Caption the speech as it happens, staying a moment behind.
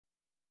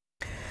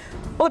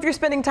Well, if you're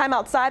spending time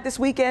outside this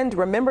weekend,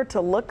 remember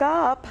to look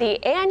up.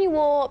 The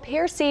annual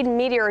Perseid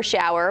Meteor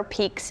Shower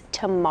peaks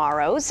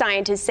tomorrow.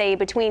 Scientists say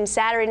between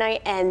Saturday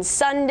night and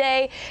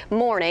Sunday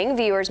morning,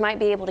 viewers might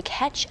be able to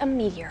catch a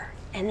meteor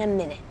in a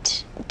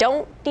minute.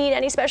 Don't need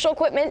any special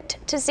equipment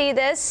to see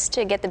this.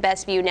 To get the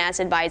best view,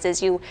 NASA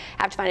advises you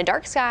have to find a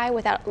dark sky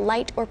without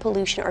light or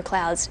pollution or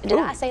clouds. Did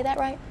I say that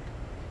right?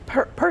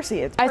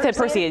 Perseid. I said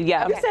Perseid,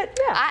 yeah. You said,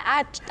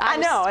 yeah. I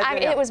know.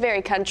 It was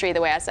very country the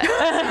way I said it. So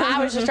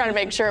I was just trying to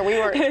make sure we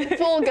were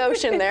full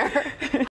Goshen there.